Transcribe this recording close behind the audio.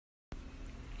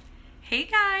Hey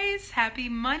guys, happy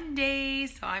Monday.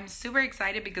 So I'm super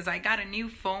excited because I got a new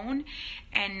phone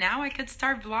and now I could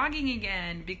start vlogging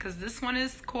again because this one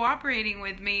is cooperating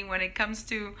with me when it comes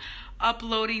to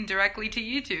uploading directly to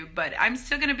YouTube. But I'm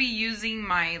still going to be using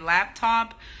my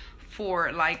laptop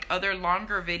for like other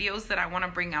longer videos that I want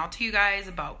to bring out to you guys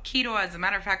about keto. As a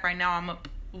matter of fact, right now I'm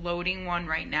uploading one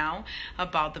right now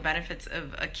about the benefits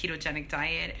of a ketogenic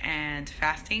diet and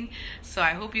fasting. So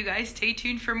I hope you guys stay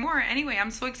tuned for more. Anyway,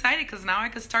 I'm so excited because now I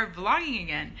can start vlogging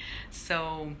again.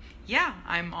 So yeah,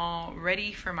 I'm all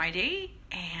ready for my day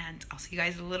and I'll see you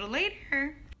guys a little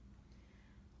later.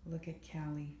 Look at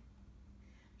Callie.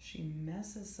 She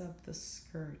messes up the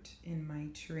skirt in my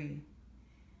tree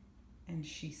and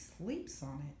she sleeps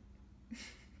on it.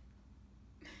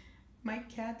 My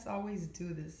cats always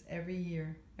do this every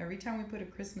year. Every time we put a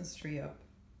Christmas tree up,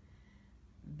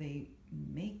 they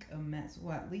make a mess.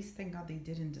 Well, at least thank God they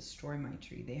didn't destroy my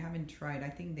tree. They haven't tried. I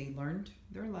think they learned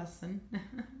their lesson.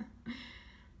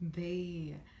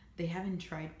 They haven't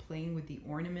tried playing with the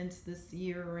ornaments this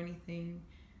year or anything,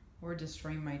 or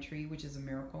destroying my tree, which is a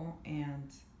miracle.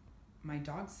 And my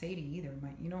dog Sadie either.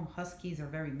 Huskies are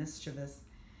very mischievous,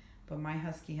 but my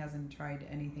husky hasn't tried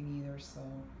anything either, so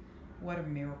what a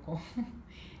miracle.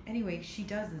 Anyway, she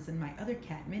does this, and my other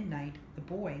cat, Midnight, the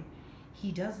boy,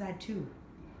 he does that too.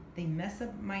 They mess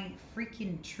up my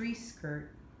freaking tree skirt,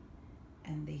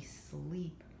 and they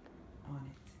sleep on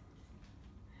it.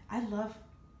 I love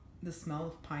the smell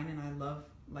of pine, and I love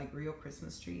like real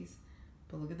Christmas trees,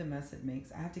 but look at the mess it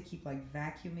makes. I have to keep like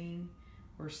vacuuming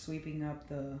or sweeping up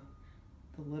the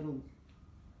little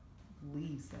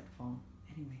leaves that fall.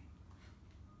 Anyway,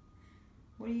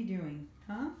 what are you doing,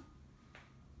 huh?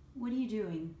 What are you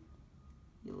doing,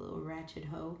 you little ratchet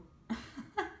hoe?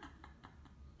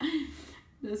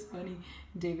 That's funny.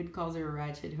 David calls her a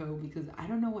ratchet hoe because I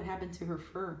don't know what happened to her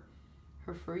fur.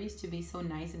 Her fur used to be so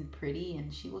nice and pretty,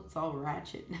 and she looks all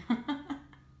ratchet.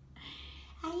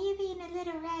 Are you being a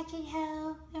little ratchet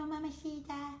hoe, little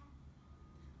mamacita?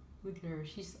 Look at her.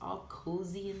 She's all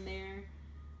cozy in there.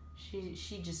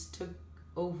 She just took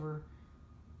over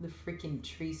the freaking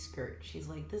tree skirt. She's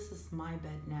like, this is my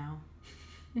bed now.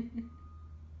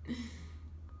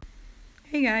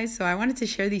 Hey guys, so I wanted to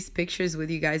share these pictures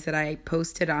with you guys that I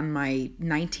posted on my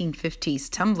 1950s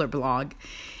Tumblr blog,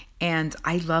 and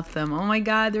I love them. Oh my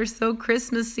god, they're so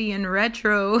Christmassy and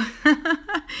retro.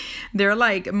 They're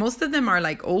like, most of them are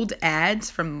like old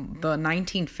ads from the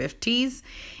 1950s,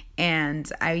 and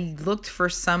I looked for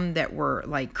some that were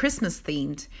like Christmas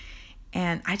themed.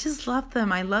 And I just love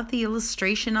them. I love the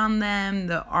illustration on them.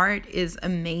 The art is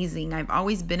amazing. I've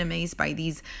always been amazed by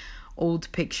these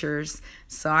old pictures.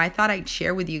 So I thought I'd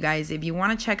share with you guys. If you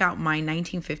want to check out my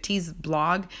 1950s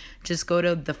blog, just go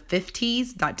to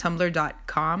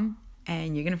the50s.tumblr.com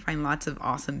and you're going to find lots of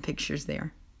awesome pictures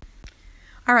there.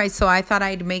 All right, so I thought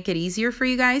I'd make it easier for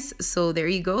you guys. So there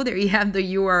you go. There you have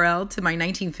the URL to my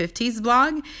 1950s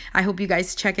blog. I hope you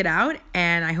guys check it out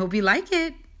and I hope you like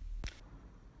it.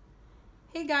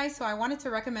 Hey guys, so I wanted to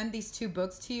recommend these two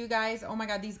books to you guys. Oh my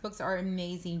god, these books are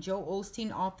amazing. Joel Osteen,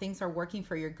 All Things Are Working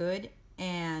for Your Good,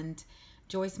 and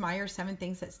Joyce Meyer, 7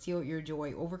 Things That Steal Your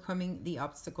Joy, Overcoming the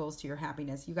Obstacles to Your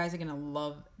Happiness. You guys are going to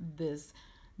love these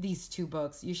two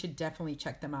books. You should definitely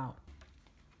check them out.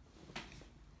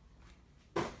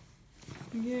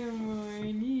 Good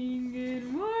morning,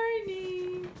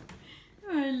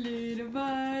 my little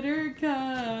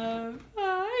buttercup.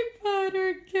 Hi,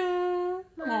 buttercup.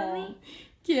 Mommy.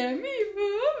 Get me,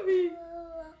 Booby.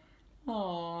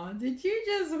 Aw, did you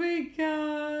just wake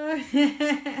up?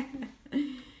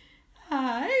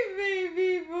 Hi,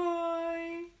 baby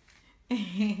boy.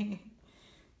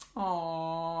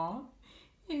 Aw,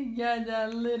 you got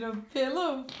that little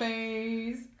pillow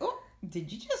face. Oh,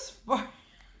 did you just fart?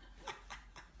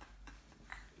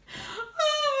 Oh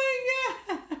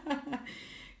my god.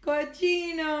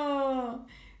 Cochino.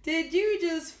 Did you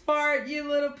just fart, you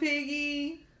little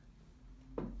piggy?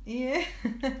 Yeah.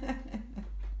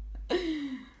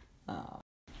 Oh.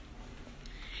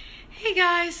 Hey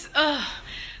guys.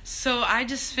 So I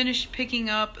just finished picking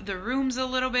up the rooms a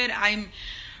little bit. I'm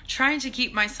trying to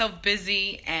keep myself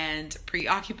busy and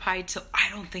preoccupied so I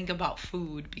don't think about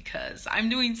food because I'm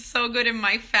doing so good in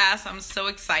my fast. I'm so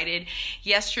excited.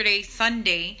 Yesterday,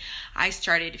 Sunday, I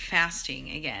started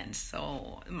fasting again.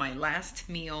 So my last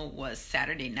meal was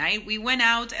Saturday night. We went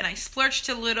out and I splurged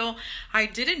a little. I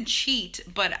didn't cheat,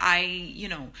 but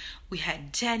we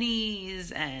had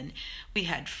Denny's and we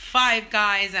had Five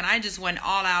Guys and I just went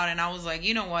all out and I was like,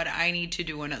 you know what? I need to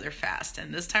do another fast.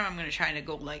 And this time I'm going to try to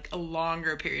go like a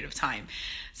longer period period of time.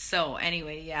 So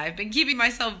anyway, yeah, I've been keeping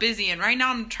myself busy, and right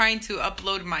now I'm trying to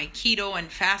upload my keto and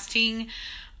fasting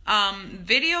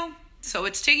video. So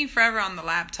it's taking forever on the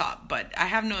laptop, but I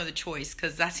have no other choice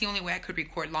because that's the only way I could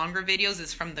record longer videos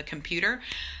is from the computer.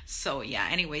 So yeah,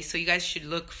 anyway, so you guys should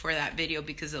look for that video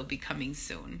because it'll be coming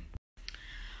soon.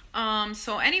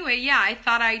 So anyway, yeah, I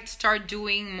thought I'd start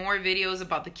doing more videos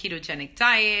about the ketogenic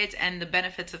diet and the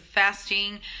benefits of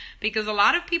fasting, because a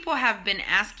lot of people have been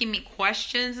asking me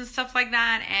questions and stuff like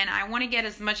that, and I want to get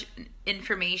as much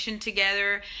information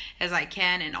together as I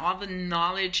can, and all the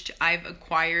knowledge I've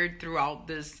acquired throughout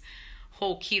this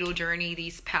whole keto journey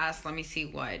these past, let me see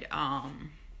what,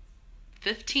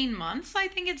 15 months I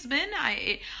think it's been.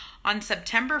 On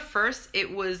September 1st,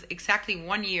 it was exactly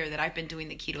 1 year that I've been doing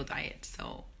the keto diet.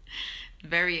 So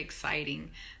very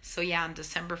exciting. So yeah, on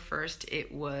December 1st,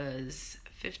 it was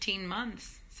 15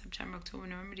 months. September, October,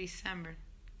 November, December.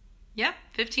 Yep,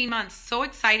 15 months. So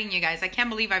exciting, you guys. I can't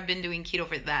believe I've been doing keto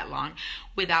for that long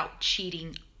without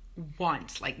cheating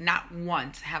once. Like, not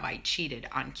once have I cheated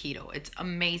on keto. It's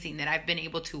amazing that I've been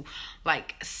able to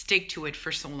like stick to it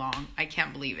for so long. I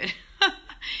can't believe it.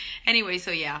 Anyway,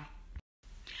 so yeah.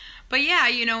 But yeah,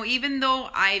 you know, even though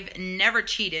I've never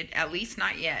cheated, at least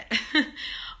not yet,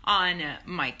 on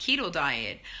my keto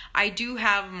diet, I do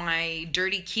have my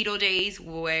dirty keto days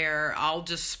where I'll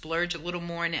just splurge a little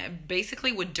more. And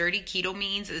basically what dirty keto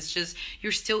means is just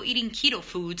you're still eating keto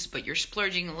foods, but you're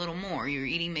splurging a little more. You're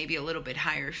eating maybe a little bit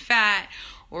higher fat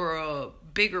or a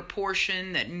bigger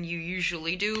portion than you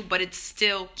usually do, but it's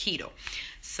still keto.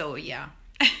 So yeah.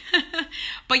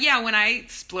 But yeah, when I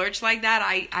splurge like that,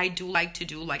 I do like to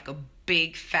do like a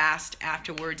big fast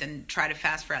afterwards and try to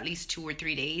fast for at least 2 or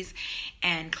 3 days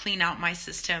and clean out my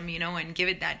system, you know, and give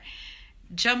it that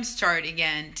jump start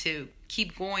again to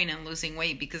keep going and losing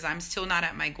weight, because I'm still not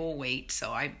at my goal weight.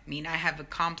 So I mean, I have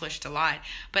accomplished a lot,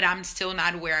 but I'm still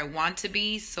not where I want to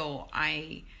be. So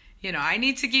I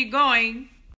need to keep going.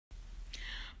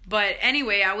 But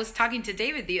anyway, I was talking to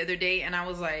David the other day, and I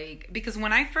was like, because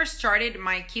when I first started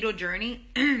my keto journey,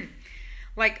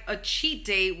 like a cheat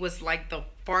day was like the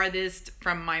farthest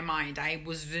from my mind. I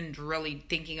wasn't really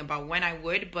thinking about when I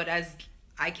would, but as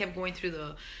I kept going through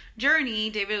the journey,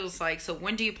 David was like, so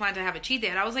when do you plan to have a cheat day?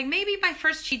 And I was like, maybe my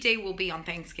first cheat day will be on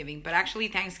Thanksgiving. But actually,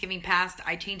 Thanksgiving passed,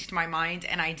 I changed my mind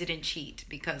and I didn't cheat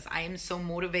because I am so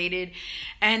motivated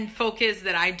and focused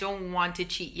that I don't want to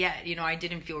cheat yet. You know, I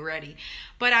didn't feel ready.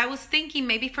 But I was thinking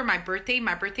maybe for my birthday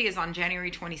is on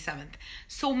January 27th.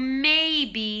 So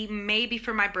maybe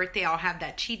for my birthday, I'll have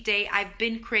that cheat day. I've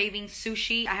been craving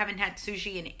sushi. I haven't had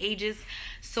sushi in ages.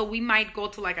 So we might go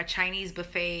to like a Chinese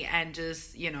buffet and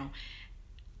just, you know,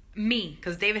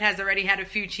 because David has already had a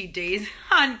few cheat days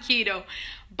on keto,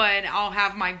 but I'll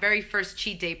have my very first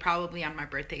cheat day probably on my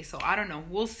birthday. So I don't know.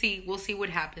 We'll see what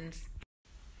happens.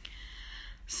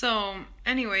 So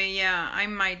anyway, yeah, I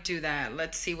might do that.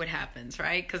 Let's see what happens,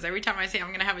 right? Because every time I say I'm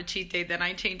going to have a cheat day, then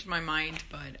I change my mind.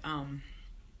 But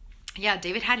yeah,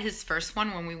 David had his first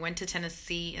one when we went to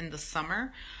Tennessee in the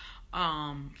summer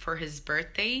for his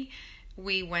birthday.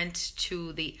 We went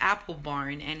to the apple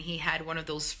barn and he had one of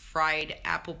those fried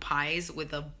apple pies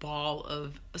with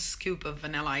a scoop of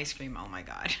vanilla ice cream. Oh my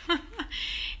God.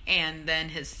 And then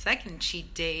his second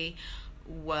cheat day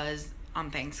was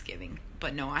on Thanksgiving.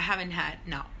 But no, I haven't had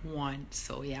not one.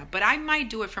 So yeah, but I might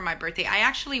do it for my birthday. I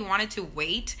actually wanted to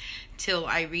wait till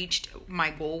I reached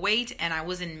my goal weight and I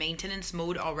was in maintenance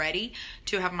mode already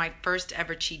to have my first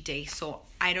ever cheat day. So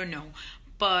I don't know.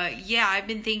 But yeah, I've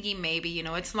been thinking maybe, you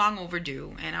know, it's long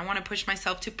overdue and I want to push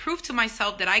myself to prove to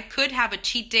myself that I could have a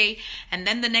cheat day and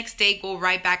then the next day go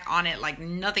right back on it like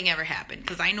nothing ever happened.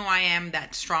 Because I know I am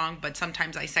that strong, but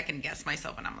sometimes I second guess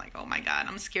myself and I'm like, oh my God,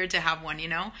 I'm scared to have one, you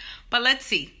know. But let's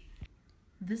see.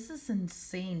 This is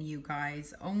insane, you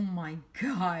guys. Oh my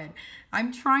God.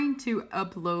 I'm trying to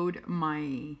upload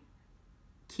my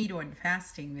keto and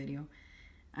fasting video.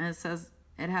 And it says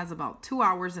it has about 2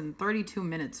 hours and 32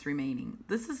 minutes remaining.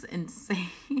 This is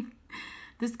insane.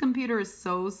 This computer is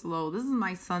so slow. This is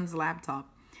my son's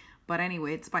laptop. But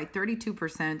anyway, it's by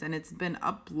 32% and it's been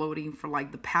uploading for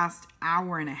like the past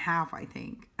hour and a half, I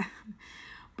think.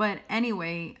 But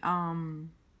anyway,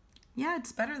 yeah,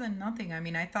 it's better than nothing. I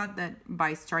mean, I thought that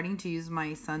by starting to use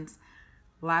my son's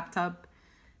laptop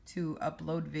to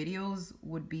upload videos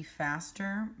would be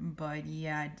faster. But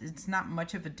yeah, it's not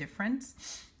much of a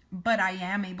difference. But I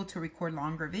am able to record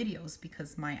longer videos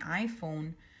because my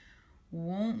iPhone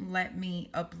won't let me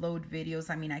upload videos.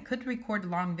 I mean, I could record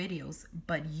long videos,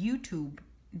 but YouTube,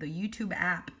 the YouTube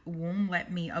app, won't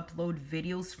let me upload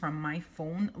videos from my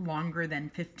phone longer than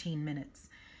 15 minutes.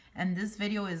 And this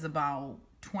video is about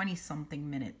 20 something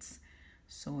minutes.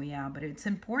 So yeah, but it's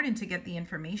important to get the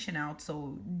information out.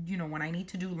 So, you know, when I need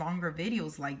to do longer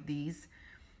videos like these,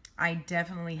 I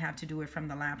definitely have to do it from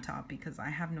the laptop because I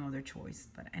have no other choice.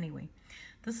 But anyway,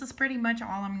 this is pretty much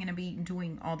all I'm going to be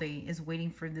doing all day is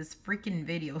waiting for this freaking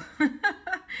video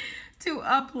to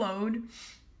upload.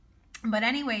 But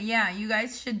anyway, yeah, you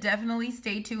guys should definitely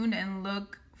stay tuned and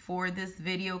look for this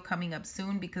video coming up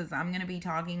soon because I'm going to be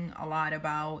talking a lot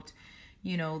about,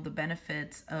 you know, the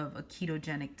benefits of a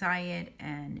ketogenic diet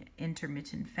and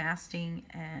intermittent fasting.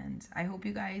 And I hope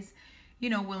you guys, you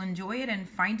know, will enjoy it and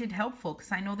find it helpful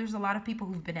because I know there's a lot of people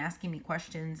who've been asking me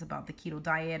questions about the keto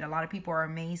diet. A lot of people are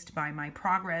amazed by my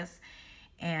progress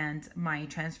and my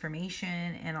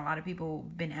transformation, and a lot of people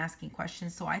have been asking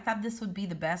questions. So I thought this would be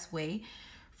the best way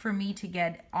for me to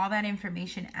get all that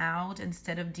information out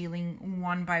instead of dealing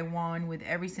one by one with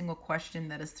every single question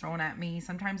that is thrown at me.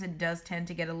 Sometimes it does tend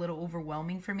to get a little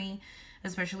overwhelming for me,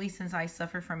 especially since I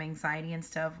suffer from anxiety and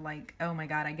stuff. Like, oh my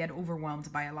God, I get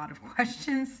overwhelmed by a lot of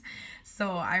questions.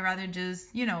 So I rather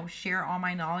just, you know, share all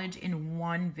my knowledge in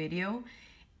one video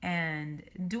and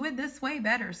do it this way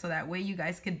better. So that way you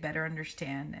guys could better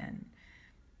understand. And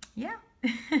yeah.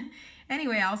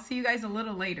 Anyway, I'll see you guys a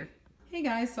little later. Hey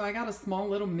guys, so I got a small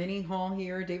little mini haul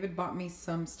here. David bought me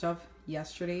some stuff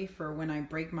yesterday for when I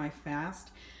break my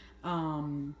fast.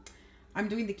 I'm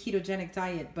doing the ketogenic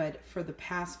diet, but for the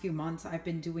past few months, I've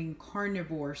been doing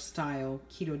carnivore style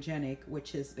ketogenic,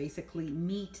 which is basically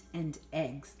meat and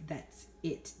eggs. That's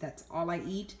it. That's all I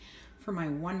eat for my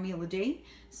one meal a day.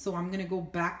 So I'm going to go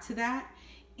back to that.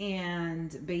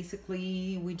 And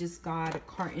basically we just got a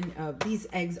carton of these.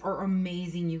 Eggs are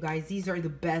amazing, you guys. These are the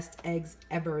best eggs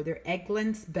ever. They're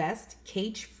Eggland's Best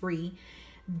cage-free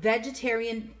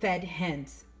vegetarian fed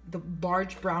hens, the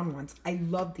large brown ones. I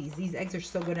love these. These eggs are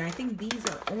so good, and I think these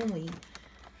are only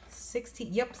 60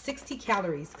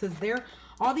 calories because they're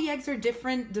all the eggs are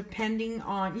different depending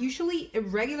on, usually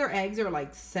regular eggs are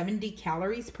like 70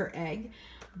 calories per egg,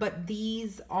 but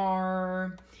these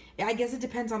are, I guess it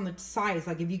depends on the size.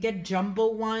 Like if you get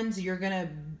jumbo ones, you're gonna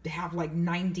have like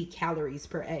 90 calories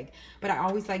per egg. But I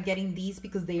always like getting these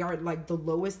because they are like the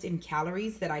lowest in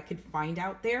calories that I could find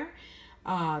out there.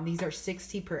 These are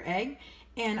 60 per egg.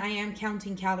 And I am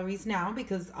counting calories now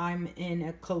because I'm in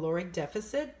a caloric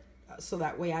deficit. So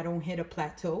that way I don't hit a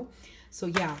plateau. So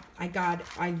yeah,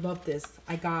 I love this.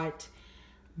 I got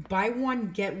buy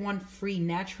one, get one free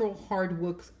natural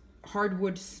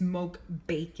hardwood smoke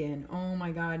bacon. Oh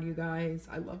my God, you guys,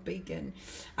 I love bacon.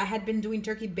 I had been doing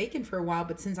turkey bacon for a while,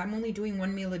 but since I'm only doing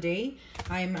one meal a day,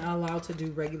 I'm allowed to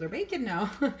do regular bacon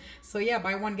now. So yeah,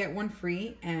 buy one, get one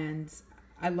free. And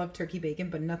I love turkey bacon,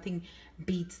 but nothing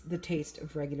beats the taste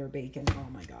of regular bacon. Oh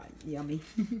my God, yummy.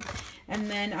 And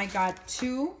then I got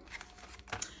 2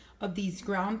 of these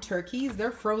ground turkeys.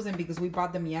 They're frozen because we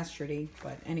bought them yesterday.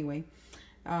 But anyway,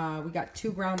 we got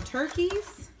 2 ground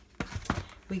turkeys.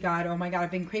 We got, oh my God,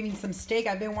 I've been craving some steak.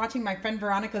 I've been watching my friend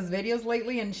Veronica's videos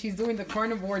lately, and she's doing the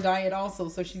carnivore diet also.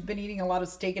 So she's been eating a lot of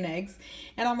steak and eggs.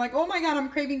 And I'm like, oh my God, I'm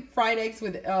craving fried eggs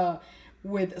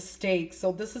with steak.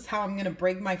 So this is how I'm going to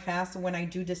break my fast. When I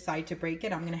do decide to break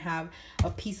it, I'm going to have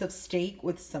a piece of steak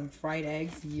with some fried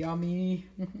eggs. Yummy.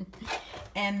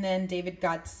 And then David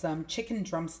got some chicken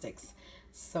drumsticks.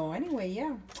 So anyway,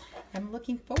 yeah, I'm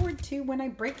looking forward to when I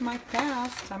break my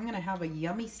fast. I'm going to have a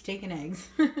yummy steak and eggs.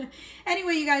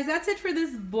 Anyway, you guys, that's it for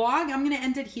this vlog. I'm going to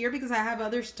end it here because I have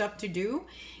other stuff to do.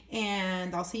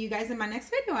 And I'll see you guys in my next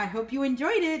video. I hope you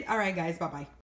enjoyed it. All right, guys, bye-bye.